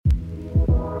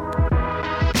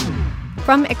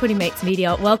From Equity Mates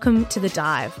Media, welcome to The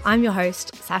Dive. I'm your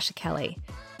host, Sasha Kelly.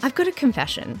 I've got a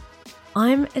confession.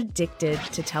 I'm addicted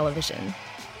to television.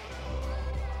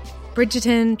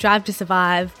 Bridgerton, Drive to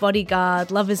Survive,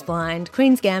 Bodyguard, Love is Blind,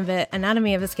 Queen's Gambit,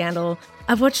 Anatomy of a Scandal.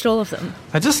 I've watched all of them.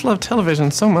 I just love television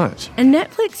so much. And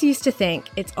Netflix used to think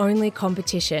its only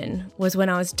competition was when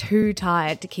I was too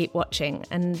tired to keep watching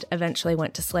and eventually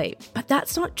went to sleep. But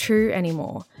that's not true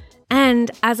anymore.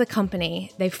 And as a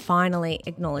company, they've finally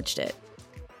acknowledged it.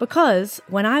 Because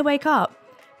when I wake up,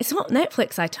 it's not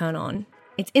Netflix I turn on.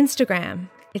 It's Instagram,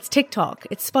 it's TikTok,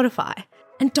 it's Spotify.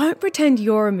 And don't pretend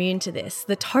you're immune to this.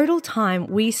 The total time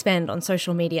we spend on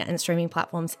social media and streaming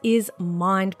platforms is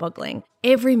mind-boggling.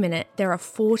 Every minute, there are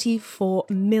 44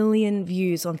 million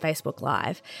views on Facebook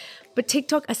Live. But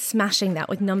TikTok are smashing that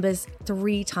with numbers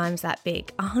 3 times that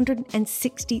big,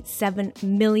 167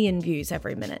 million views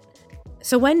every minute.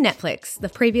 So when Netflix, the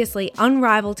previously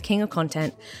unrivaled king of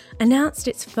content, announced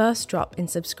its first drop in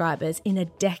subscribers in a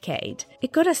decade,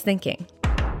 it got us thinking.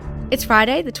 It's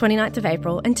Friday, the 29th of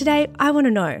April, and today I want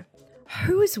to know,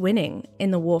 who is winning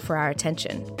in the war for our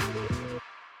attention?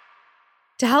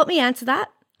 To help me answer that,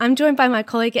 I'm joined by my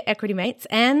colleague at Equity Mates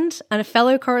and a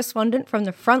fellow correspondent from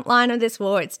the front line of this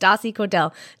war. It's Darcy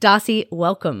Cordell. Darcy,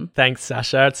 welcome. Thanks,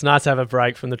 Sasha. It's nice to have a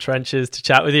break from the trenches to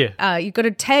chat with you. You've got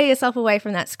to tear yourself away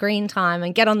from that screen time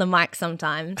and get on the mic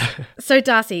sometimes. So,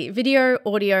 Darcy, video,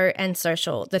 audio, and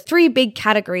social, the 3 big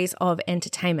categories of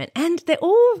entertainment, and they're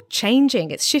all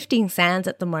changing. It's shifting sands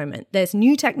at the moment. There's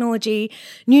new technology,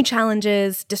 new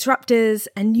challenges, disruptors,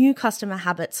 and new customer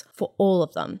habits for all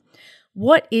of them.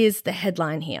 What is the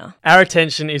headline here? Our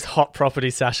attention is hot property,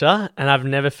 Sasha, and I've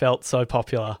never felt so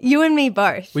popular. You and me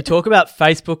both. We talk about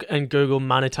Facebook and Google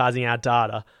monetizing our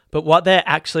data, but what they're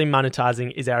actually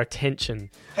monetizing is our attention.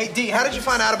 Hey, Dee, how did you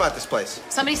find out about this place?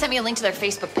 Somebody sent me a link to their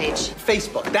Facebook page.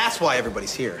 Facebook, that's why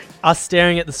everybody's here. Us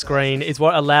staring at the screen is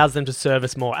what allows them to serve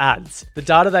us more ads. The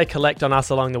data they collect on us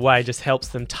along the way just helps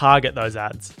them target those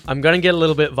ads. I'm going to get a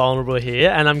little bit vulnerable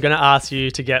here, and I'm going to ask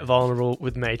you to get vulnerable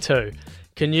with me too.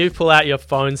 Can you pull out your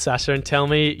phone, Sasha, and tell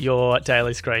me your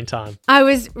daily screen time? I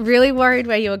was really worried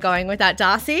where you were going with that,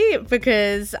 Darcy,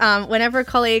 because whenever a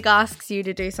colleague asks you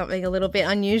to do something a little bit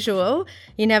unusual,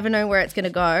 you never know where it's going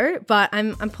to go. But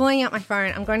I'm pulling out my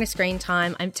phone. I'm going to screen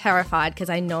time. I'm terrified because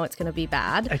I know it's going to be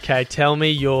bad. Okay, tell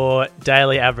me your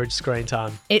daily average screen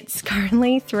time. It's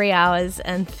currently 3 hours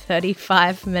and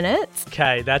 35 minutes.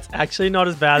 Okay, that's actually not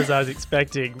as bad as I was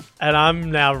expecting. And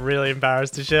I'm now really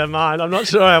embarrassed to share mine. I'm not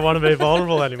sure I want to be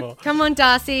vulnerable anymore. Come on,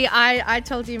 Darcy. I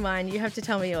told you mine. You have to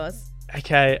tell me yours.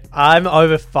 Okay, I'm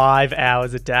over 5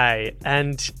 hours a day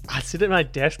and I sit at my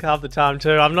desk half the time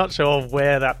too. I'm not sure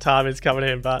where that time is coming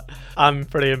in, but I'm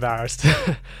pretty embarrassed.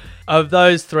 Of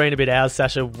those 3 and a bit hours,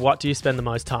 Sasha, what do you spend the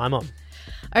most time on?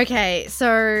 Okay,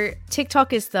 so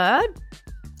TikTok is third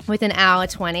with an hour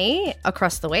 20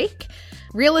 across the week.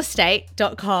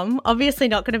 Realestate.com, obviously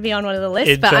not going to be on one of the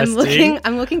lists, but I'm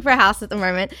looking for a house at the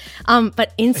moment.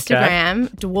 But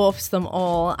Instagram dwarfs them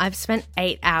all. I've spent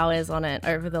 8 hours on it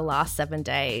over the last 7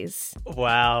 days.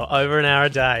 Wow, over an hour a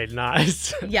day.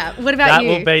 Nice. Yeah, what about you?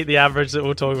 That will beat the average that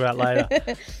we'll talk about later.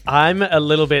 I'm a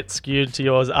little bit skewed to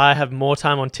yours. I have more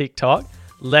time on TikTok,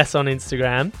 less on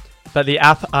Instagram, but the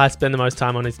app I spend the most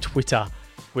time on is Twitter,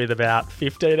 with about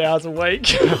 15 hours a week.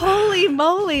 Holy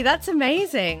moly, that's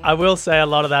amazing. I will say a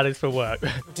lot of that is for work.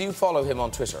 Do you follow him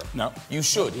on Twitter? No. You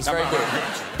should, he's very good.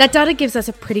 That data gives us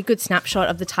a pretty good snapshot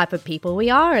of the type of people we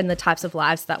are and the types of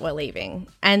lives that we're leaving.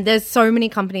 And there's so many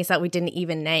companies that we didn't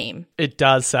even name. It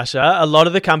does, Sasha. A lot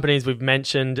of the companies we've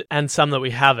mentioned and some that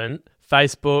we haven't,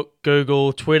 Facebook,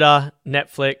 Google, Twitter,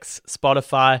 Netflix,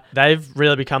 Spotify, they've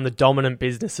really become the dominant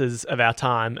businesses of our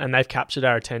time and they've captured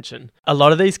our attention. A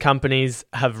lot of these companies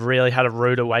have really had a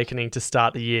rude awakening to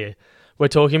start the year. We're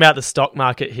talking about the stock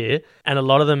market here, and a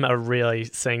lot of them are really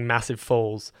seeing massive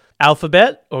falls.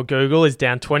 Alphabet, or Google, is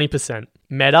down 20%.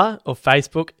 Meta, or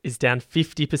Facebook, is down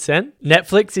 50%.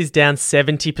 Netflix is down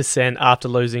 70% after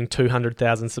losing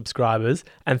 200,000 subscribers,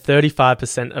 and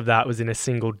 35% of that was in a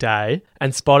single day.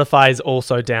 And Spotify is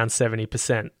also down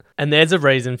 70%. And there's a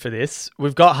reason for this.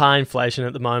 We've got high inflation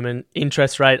at the moment,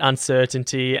 interest rate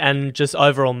uncertainty, and just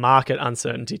overall market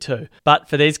uncertainty too. But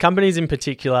for these companies in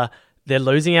particular, they're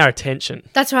losing our attention.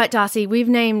 That's right, Darcy. We've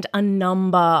named a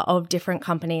number of different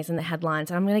companies in the headlines,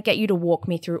 and I'm going to get you to walk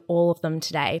me through all of them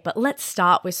today. But let's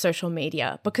start with social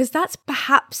media, because that's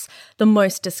perhaps the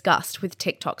most discussed with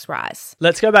TikTok's rise.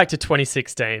 Let's go back to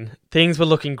 2016. Things were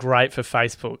looking great for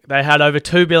Facebook. They had over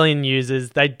 2 billion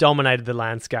users. They dominated the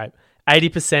landscape.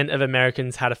 80% of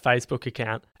Americans had a Facebook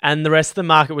account, and the rest of the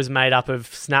market was made up of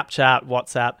Snapchat,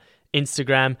 WhatsApp,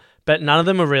 Instagram, but none of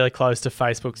them are really close to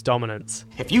Facebook's dominance.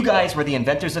 If you guys were the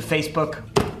inventors of Facebook,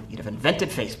 you'd have invented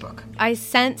Facebook. I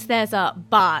sense there's a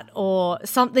but or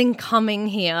something coming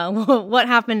here. What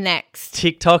happened next?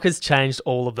 TikTok has changed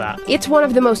all of that. It's one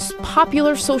of the most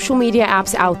popular social media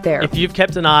apps out there. If you've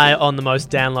kept an eye on the most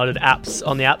downloaded apps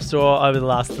on the App Store over the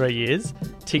last 3 years,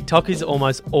 TikTok is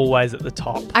almost always at the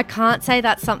top. I can't say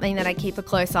that's something that I keep a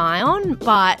close eye on,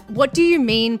 but what do you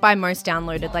mean by most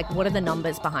downloaded? Like, what are the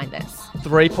numbers behind this?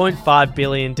 3.5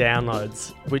 billion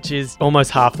downloads, which is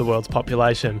almost half the world's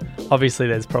population. Obviously,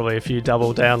 there's probably a few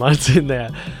double downloads in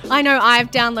there. I know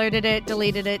I've downloaded it,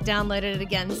 deleted it, downloaded it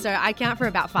again, so I count for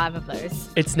about 5 of those.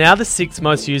 It's now the 6th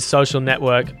most used social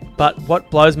network, but what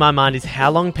blows my mind is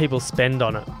how long people spend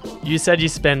on it. You said you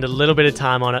spend a little bit of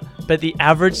time on it, but the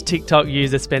average TikTok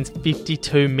user spends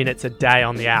 52 minutes a day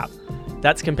on the app.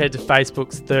 That's compared to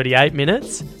Facebook's 38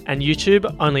 minutes and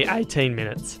YouTube only 18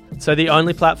 minutes. So the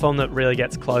only platform that really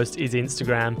gets close is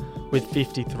Instagram with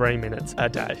 53 minutes a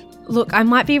day. Look, I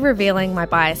might be revealing my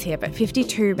bias here, but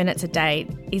 52 minutes a day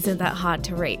isn't that hard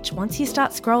to reach. Once you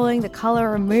start scrolling, the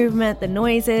colour and movement, the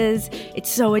noises, it's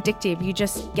so addictive. You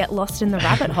just get lost in the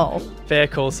rabbit hole. Fair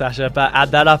call, Sasha, but add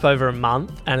that up over a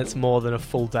month and it's more than a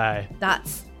full day.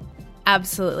 That's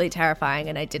absolutely terrifying,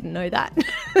 and I didn't know that.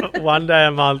 1 day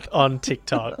a month on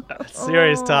TikTok.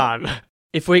 Serious time.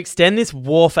 If we extend this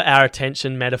war for our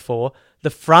attention metaphor, the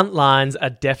front lines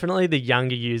are definitely the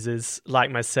younger users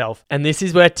like myself, and this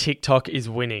is where TikTok is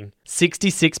winning.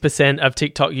 66% of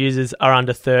TikTok users are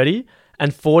under 30,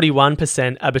 and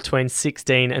 41% are between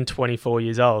 16 and 24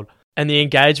 years old. And the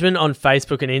engagement on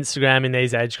Facebook and Instagram in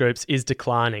these age groups is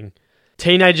declining.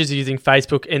 Teenagers using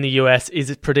Facebook in the US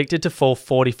is predicted to fall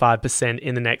 45%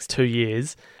 in the next 2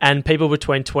 years, and people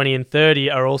between 20 and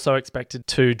 30 are also expected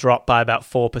to drop by about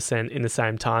 4% in the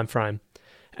same time frame.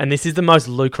 And this is the most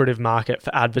lucrative market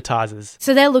for advertisers.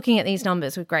 So they're looking at these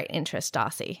numbers with great interest,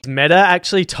 Darcy. Meta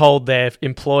actually told their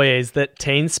employees that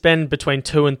teens spend between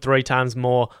 2 and 3 times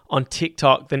more on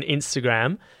TikTok than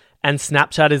Instagram, and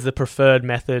Snapchat is the preferred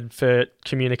method for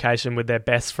communication with their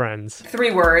best friends. 3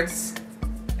 words.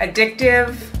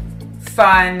 Addictive,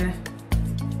 fun,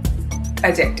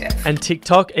 addictive. And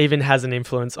TikTok even has an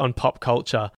influence on pop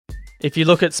culture. If you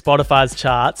look at Spotify's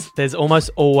charts, there's almost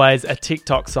always a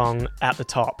TikTok song at the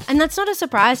top. And that's not a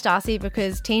surprise, Darcy,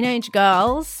 because teenage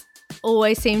girls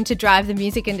always seem to drive the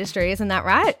music industry, isn't that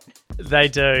right? They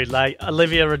do. Like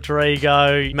Olivia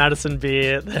Rodrigo, Madison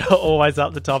Beer, they're always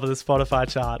up the top of the Spotify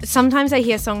chart. Sometimes I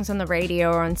hear songs on the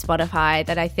radio or on Spotify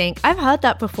that I think, I've heard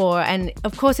that before. And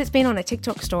of course, it's been on a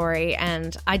TikTok story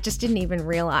and I just didn't even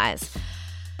realize.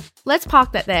 Let's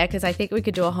park that there because I think we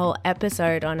could do a whole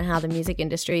episode on how the music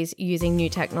industry is using new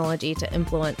technology to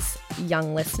influence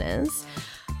young listeners.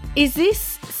 Is this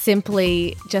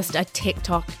simply just a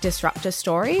TikTok disruptor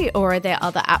story, or are there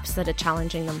other apps that are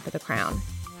challenging them for the crown?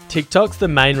 TikTok's the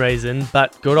main reason,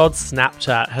 but good old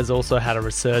Snapchat has also had a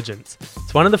resurgence.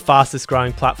 It's one of the fastest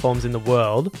growing platforms in the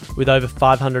world, with over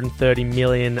 530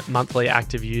 million monthly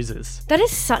active users. That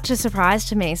is such a surprise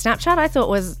to me. Snapchat I thought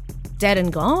was dead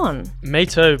and gone. Me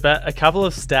too, but a couple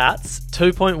of stats.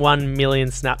 2.1 million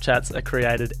Snapchats are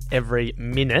created every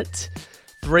minute.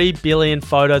 3 billion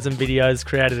photos and videos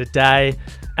created a day,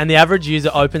 and the average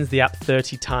user opens the app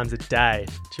 30 times a day.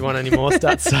 Do you want any more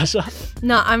stats, Sasha?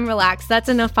 No, I'm relaxed. That's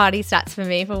enough party stats for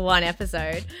me for one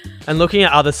episode. And looking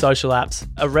at other social apps,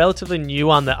 a relatively new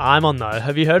one that I'm on though,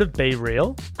 have you heard of Be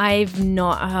Real? I've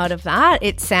not heard of that.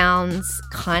 It sounds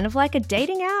kind of like a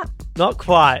dating app. Not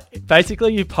quite.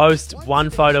 Basically, you post one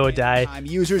photo a day.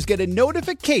 Users get a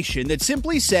notification that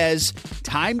simply says,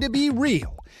 "Time to be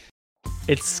real."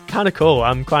 It's kind of cool.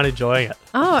 I'm quite enjoying it.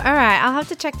 Oh, all right. I'll have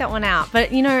to check that one out.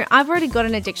 But, you know, I've already got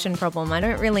an addiction problem. I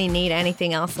don't really need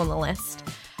anything else on the list.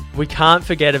 We can't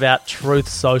forget about Truth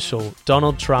Social,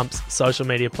 Donald Trump's social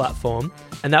media platform.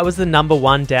 And that was the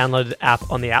 #1 downloaded app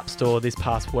on the App Store this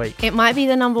past week. It might be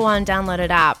the #1 downloaded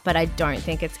app, but I don't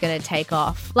think it's going to take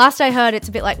off. Last I heard, it's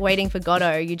a bit like waiting for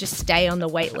Godot. You just stay on the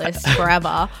wait list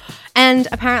forever. And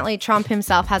apparently Trump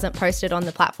himself hasn't posted on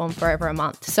the platform for over a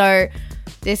month. So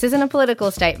this isn't a political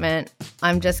statement.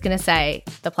 I'm just going to say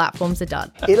the platforms are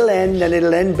done. It'll end and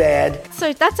it'll end bad.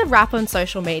 So that's a wrap on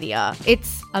social media.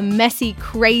 It's a messy,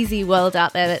 crazy world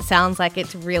out there that sounds like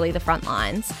it's really the front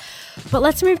lines. But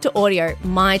let's move to audio,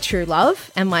 my true love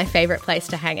and my favorite place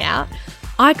to hang out.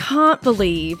 I can't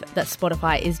believe that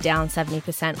Spotify is down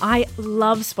 70%. I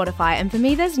love Spotify, and for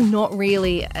me, there's not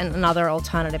really another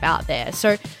alternative out there.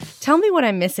 So tell me what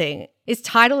I'm missing. Is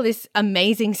Tidal this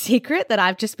amazing secret that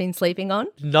I've just been sleeping on?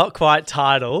 Not quite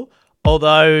Tidal.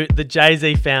 Although the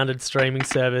Jay-Z founded streaming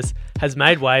service has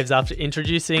made waves after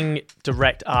introducing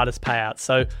direct artist payouts.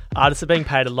 So artists are being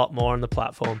paid a lot more on the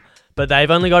platform, but they've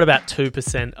only got about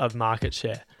 2% of market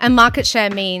share. And market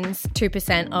share means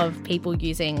 2% of people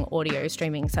using audio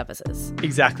streaming services.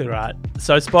 Exactly right.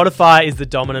 So Spotify is the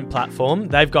dominant platform.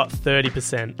 They've got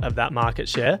 30% of that market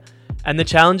share. And the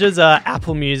challengers are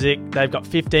Apple Music, they've got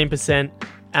 15%,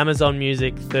 Amazon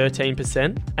Music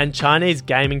 13%, and Chinese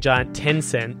gaming giant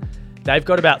Tencent, they've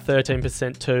got about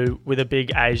 13% too, with a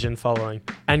big Asian following.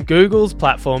 And Google's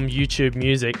platform, YouTube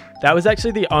Music, that was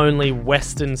actually the only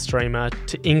Western streamer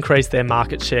to increase their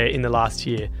market share in the last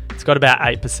year. It's got about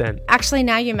 8%. Actually,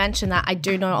 now you mention that, I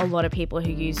do know a lot of people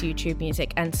who use YouTube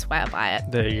Music and swear by it.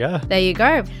 There you go. There you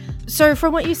go. So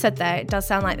from what you said there, it does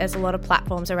sound like there's a lot of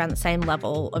platforms around the same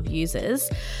level of users.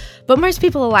 But most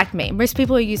people are like me. Most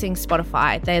people are using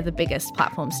Spotify. They're the biggest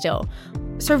platform still.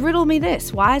 So riddle me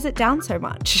this. Why is it down so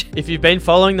much? If you've been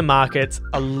following the markets,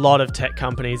 a lot of tech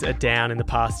companies are down in the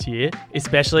past year,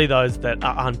 especially those that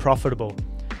are unprofitable.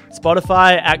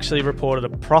 Spotify actually reported a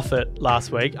profit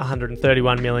last week,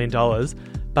 $131 million,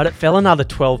 but it fell another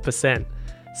 12%.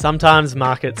 Sometimes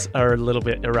markets are a little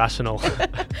bit irrational.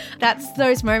 That's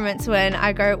those moments when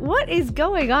I go, what is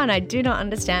going on? I do not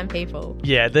understand people.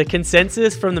 Yeah, the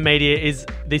consensus from the media is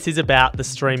this is about the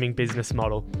streaming business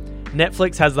model.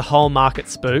 Netflix has the whole market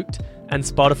spooked, and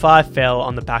Spotify fell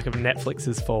on the back of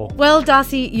Netflix's fall. Well,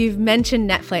 Darcy, you've mentioned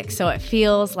Netflix, so it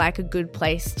feels like a good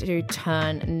place to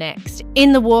turn next.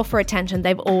 In the war for attention,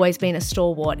 they've always been a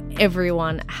stalwart.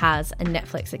 Everyone has a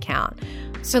Netflix account.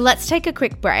 So let's take a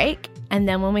quick break, and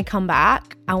then when we come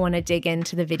back, I want to dig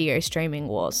into the video streaming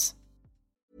wars.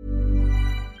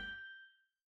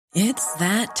 It's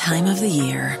that time of the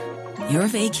year. Your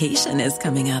vacation is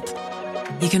coming up.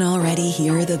 You can already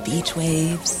hear the beach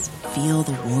waves, feel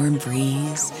the warm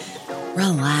breeze,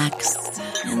 relax,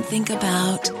 and think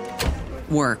about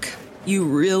work. You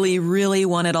really, really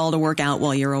want it all to work out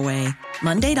while you're away.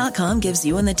 Monday.com gives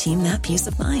you and the team that peace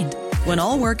of mind. When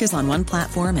all work is on one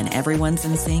platform and everyone's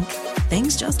in sync,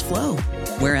 things just flow.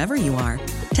 Wherever you are,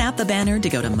 tap the banner to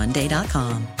go to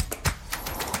Monday.com.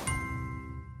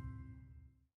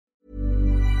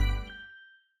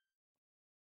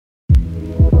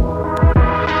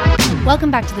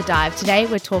 Welcome back to The Dive. Today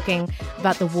we're talking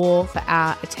about the war for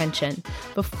our attention.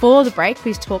 Before the break,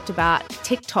 we talked about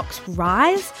TikTok's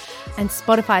rise and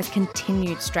Spotify's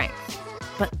continued strength.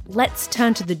 But let's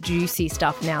turn to the juicy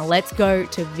stuff now. Let's go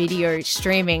to video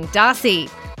streaming. Darcy,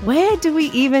 where do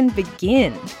we even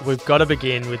begin? We've got to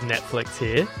begin with Netflix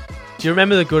here. Do you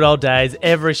remember the good old days?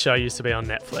 Every show used to be on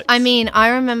Netflix. I mean, I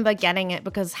remember getting it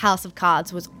because House of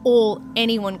Cards was all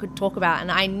anyone could talk about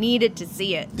and I needed to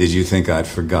see it. Did you think I'd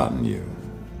forgotten you?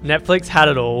 Netflix had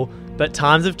it all, but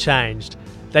times have changed.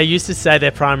 They used to say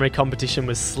their primary competition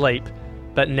was sleep,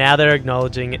 but now they're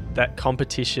acknowledging that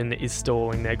competition is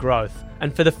stalling their growth.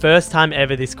 And for the first time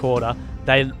ever this quarter,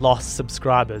 they lost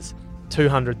subscribers,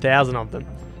 200,000 of them.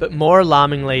 But more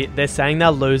alarmingly, they're saying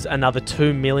they'll lose another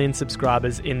 2 million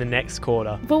subscribers in the next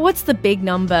quarter. But what's the big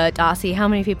number, Darcy? How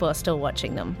many people are still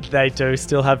watching them? They do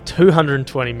still have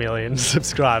 220 million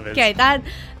subscribers. Okay,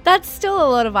 that's still a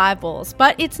lot of eyeballs,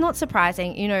 but it's not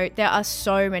surprising. You know, there are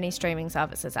so many streaming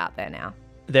services out there now.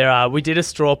 There are. We did a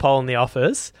straw poll in the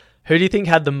office. Who do you think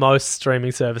had the most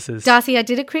streaming services? Darcy, I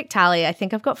did a quick tally. I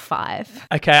think I've got 5.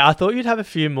 Okay, I thought you'd have a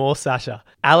few more, Sasha.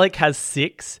 Alec has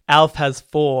 6, Alf has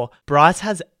 4, Bryce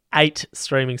has 8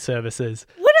 streaming services.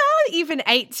 What are even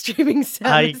 8 streaming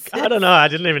services? I don't know. I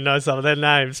didn't even know some of their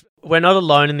names. We're not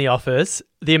alone in the office.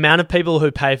 The amount of people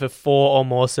who pay for 4 or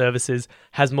more services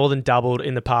has more than doubled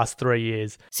in the past 3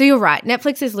 years. So you're right.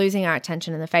 Netflix is losing our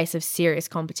attention in the face of serious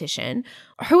competition.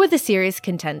 Who are the serious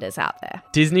contenders out there?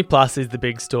 Disney Plus is the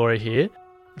big story here.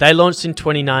 They launched in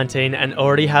 2019 and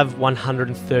already have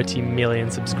 130 million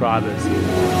subscribers.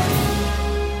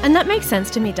 And that makes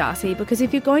sense to me, Darcy, because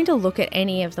if you're going to look at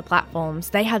any of the platforms,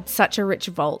 they had such a rich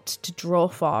vault to draw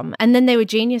from. And then they were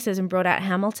geniuses and brought out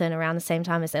Hamilton around the same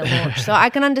time as their launch. So I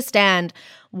can understand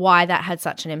why that had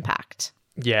such an impact.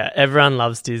 Yeah, everyone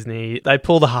loves Disney. They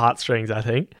pull the heartstrings, I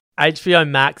think. HBO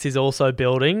Max is also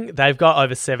building. They've got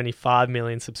over 75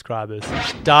 million subscribers.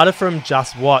 Data from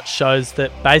Just Watch shows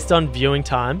that based on viewing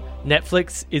time,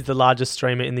 Netflix is the largest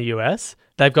streamer in the US.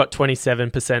 They've got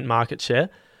 27% market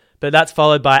share. But that's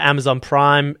followed by Amazon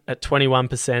Prime at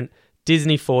 21%,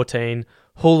 Disney 14%,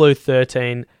 Hulu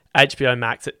 13%, HBO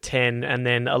Max at 10%, and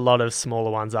then a lot of smaller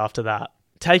ones after that.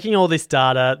 Taking all this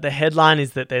data, the headline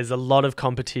is that there's a lot of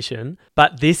competition,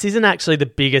 but this isn't actually the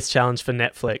biggest challenge for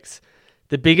Netflix.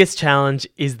 The biggest challenge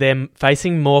is them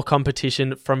facing more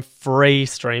competition from free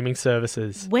streaming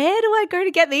services. Where do I go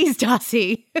to get these,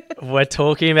 Darcy? We're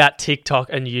talking about TikTok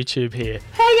and YouTube here.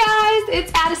 Hey guys,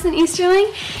 it's Addison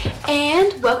Easterling,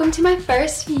 and welcome to my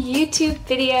first YouTube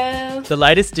video. The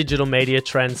latest digital media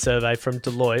trend survey from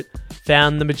Deloitte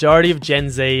found the majority of Gen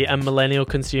Z and millennial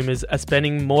consumers are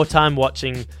spending more time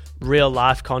watching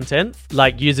real-life content,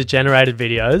 like user-generated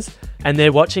videos, and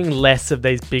they're watching less of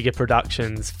these bigger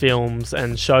productions, films,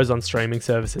 and shows on streaming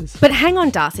services. But hang on,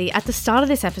 Darcy. At the start of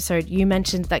this episode, you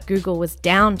mentioned that Google was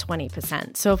down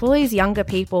 20%. So if all these younger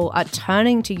people are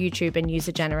turning to YouTube and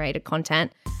user-generated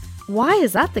content, why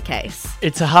is that the case?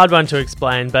 It's a hard one to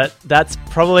explain, but that's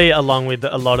probably along with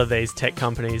a lot of these tech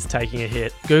companies taking a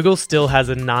hit. Google still has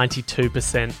a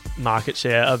 92% market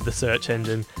share of the search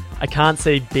engine. I can't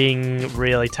see Bing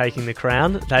really taking the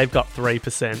crown. They've got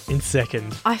 3% in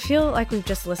second. I feel like we've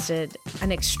just listed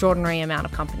an extraordinary amount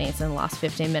of companies in the last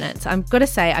 15 minutes. I'm going to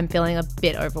say I'm feeling a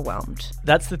bit overwhelmed.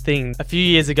 That's the thing. A few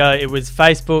years ago, it was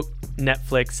Facebook,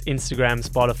 Netflix, Instagram,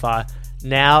 Spotify.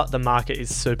 Now the market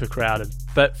is super crowded.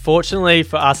 But fortunately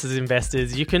for us as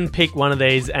investors, you can pick one of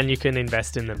these and you can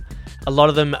invest in them. A lot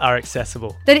of them are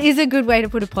accessible. That is a good way to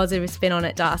put a positive spin on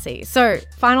it, Darcy. So,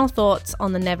 final thoughts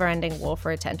on the never-ending war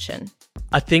for attention.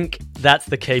 I think that's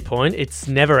the key point. It's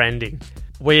never ending.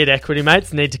 We at Equity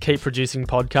Mates need to keep producing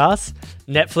podcasts.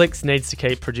 Netflix needs to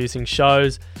keep producing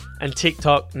shows. And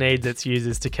TikTok needs its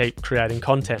users to keep creating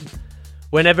content.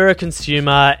 Whenever a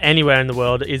consumer anywhere in the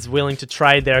world is willing to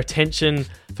trade their attention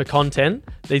for content,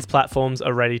 these platforms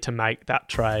are ready to make that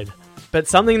trade. But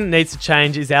something that needs to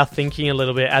change is our thinking a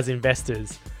little bit as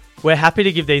investors. We're happy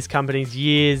to give these companies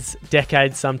years,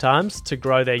 decades sometimes, to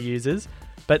grow their users,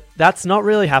 but that's not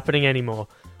really happening anymore.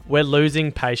 We're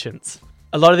losing patience.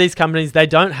 A lot of these companies, they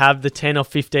don't have the 10 or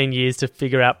 15 years to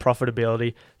figure out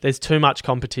profitability. There's too much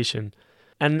competition.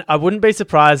 And I wouldn't be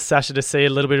surprised, Sasha, to see a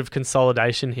little bit of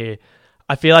consolidation here.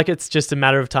 I feel like it's just a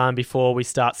matter of time before we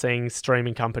start seeing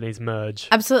streaming companies merge.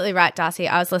 Absolutely right, Darcy.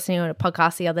 I was listening to a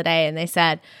podcast the other day and they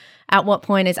said, at what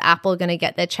point is Apple going to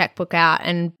get their checkbook out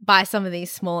and buy some of these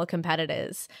smaller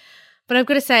competitors? But I've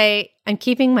got to say, I'm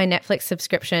keeping my Netflix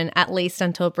subscription at least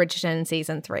until Bridgerton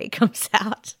Season 3 comes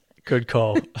out. Good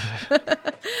call.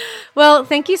 Well,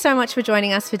 thank you so much for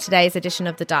joining us for today's edition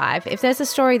of The Dive. If there's a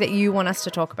story that you want us to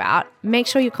talk about, make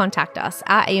sure you contact us.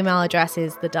 Our email address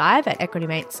is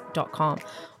thedive@equitymates.com,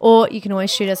 or you can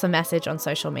always shoot us a message on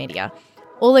social media.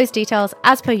 All those details,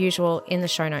 as per usual, in the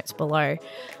show notes below.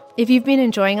 If you've been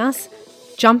enjoying us,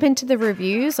 jump into the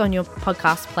reviews on your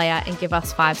podcast player and give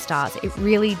us 5 stars. It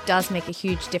really does make a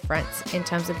huge difference in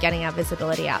terms of getting our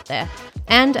visibility out there.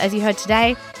 And as you heard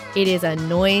today, it is a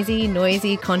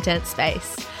noisy content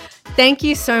space. Thank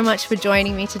you so much for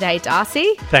joining me today,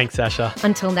 Darcy. Thanks, Sasha.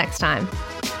 Until next time.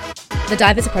 The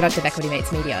Dive is a product of Equity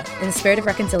Mates Media. In the spirit of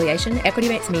reconciliation, Equity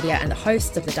Mates Media and the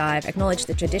hosts of The Dive acknowledge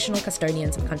the traditional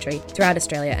custodians of country throughout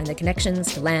Australia and their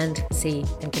connections to land, sea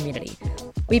and community.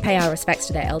 We pay our respects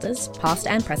to their elders, past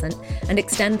and present, and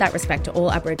extend that respect to all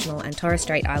Aboriginal and Torres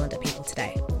Strait Islander people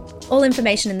today. All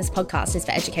information in this podcast is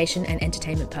for education and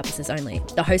entertainment purposes only.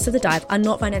 The hosts of The Dive are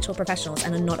not financial professionals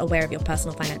and are not aware of your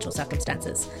personal financial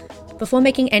circumstances. Before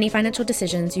making any financial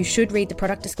decisions, you should read the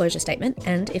product disclosure statement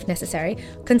and, if necessary,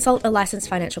 consult a licensed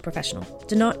financial professional.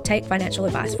 Do not take financial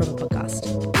advice from a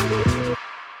podcast.